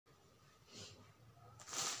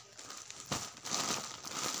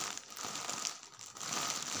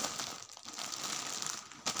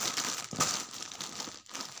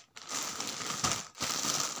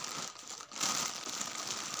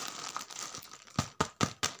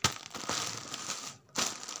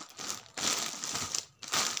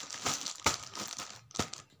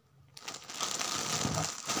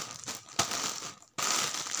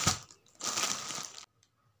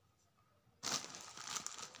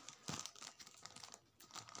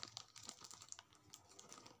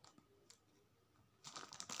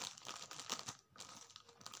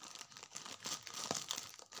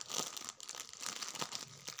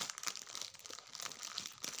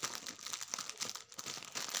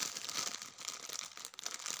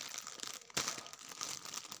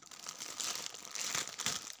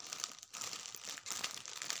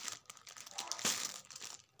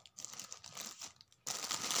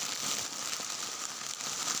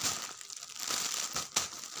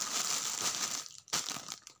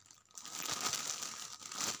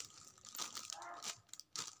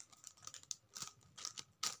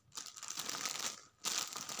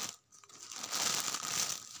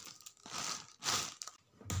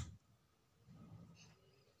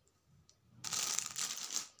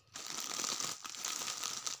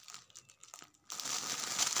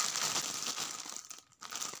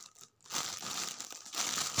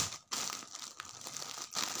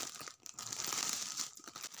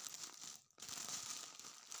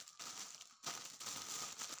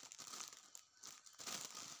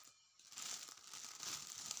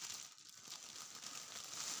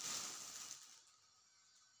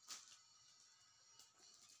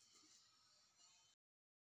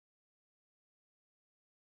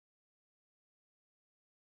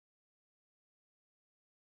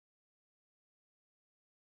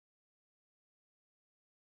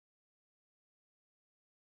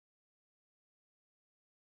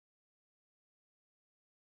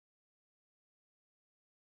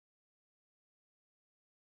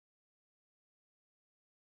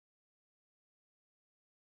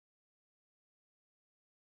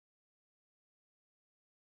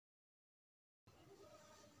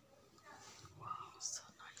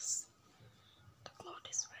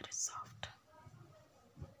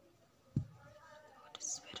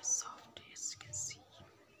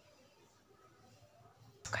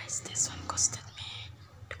Guys, this one costed me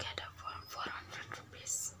together for 400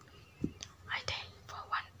 rupees. I think for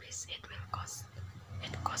one piece it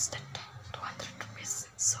costed 200 rupees.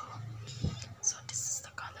 So this is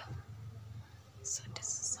the color. So this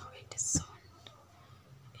is how it is shown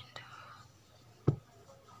in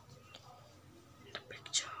the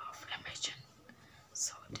picture of Amazon.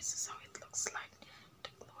 So this is how it looks like, the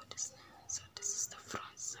clothes. So this is the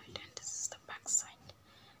front side and this is the back side,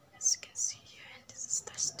 as you can see here, and this is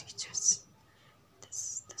the stitches. This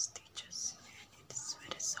is the stitches, and it is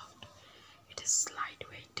very soft. It is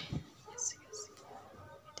lightweight, as you can see.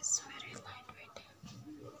 It is very lightweight.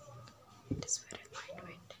 It is very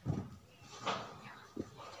lightweight. Yeah,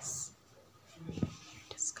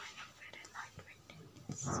 it is kind of very lightweight.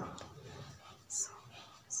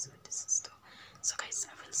 So this is the. So guys,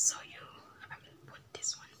 I will show you. I will put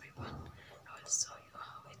this one by one. I will show you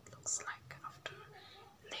how it looks like after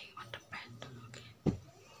laying on the bed. Okay.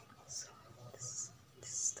 So this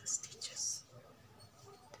is the stitches.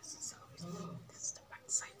 This is how it looks. This is the back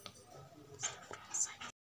side. This is the front side.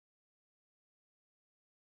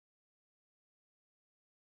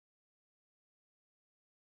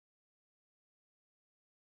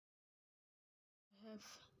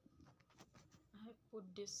 I have put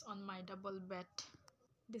this on my double bed.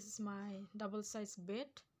 This is my double size bed.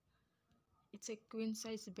 It's a queen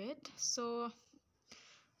size bed. So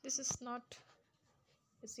this is not,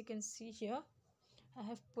 as you can see here, I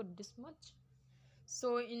have put this much.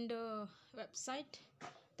 So in the website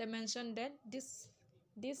they mentioned that this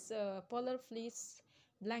polar fleece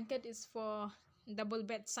blanket is for double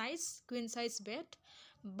bed size, queen size bed,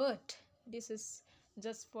 but this is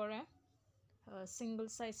just for a single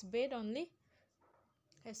size bed only,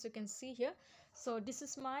 as you can see here. So this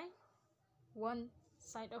is my one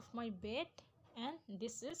side of my bed, and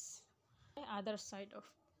this is the other side of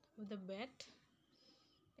the bed.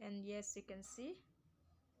 And yes, you can see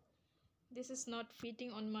this is not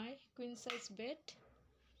fitting on my queen size bed,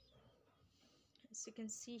 as you can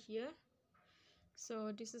see here.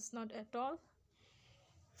 So this is not at all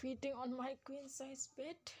fitting on my queen size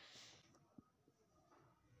bed.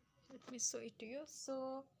 Let me show it to you.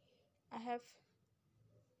 So I have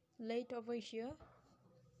laid over here.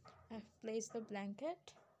 I have placed the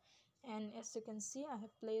blanket, and as you can see, I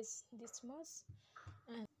have placed this much.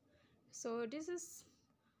 And so this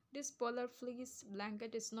polar fleece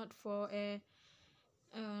blanket is not for a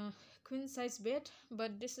queen size bed,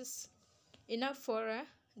 but this is enough for a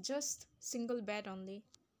just single bed only.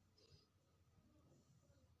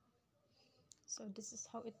 So this is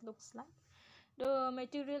how it looks like. The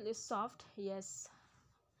material is soft. Yes,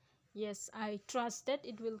 I trust that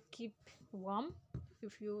it will keep warm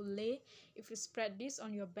if you spread this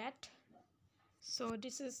on your bed. So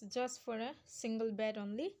this is just for a single bed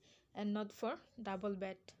only, and not for double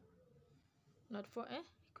bed, not for a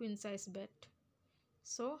queen size bed.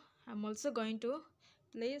 So I'm also going to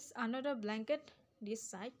place another blanket this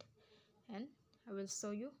side, and I will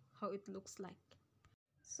show you how it looks like.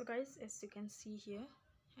 So guys, as you can see here,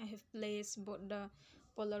 I have placed both the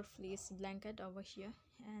polar fleece blanket over here,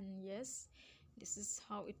 and yes, this is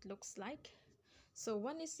how it looks like. So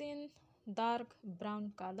one is in dark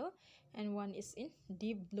brown color and one is in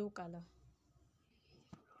deep blue color.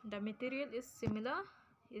 The material is similar,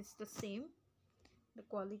 it's the same, the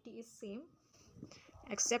quality is same,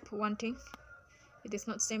 except one thing it is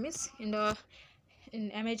not same is in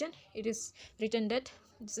Amazon it is written that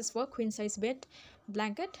this is for queen size bed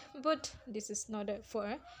blanket, but this is not for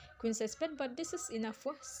a queen size bed, but this is enough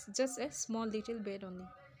for just a small little bed only.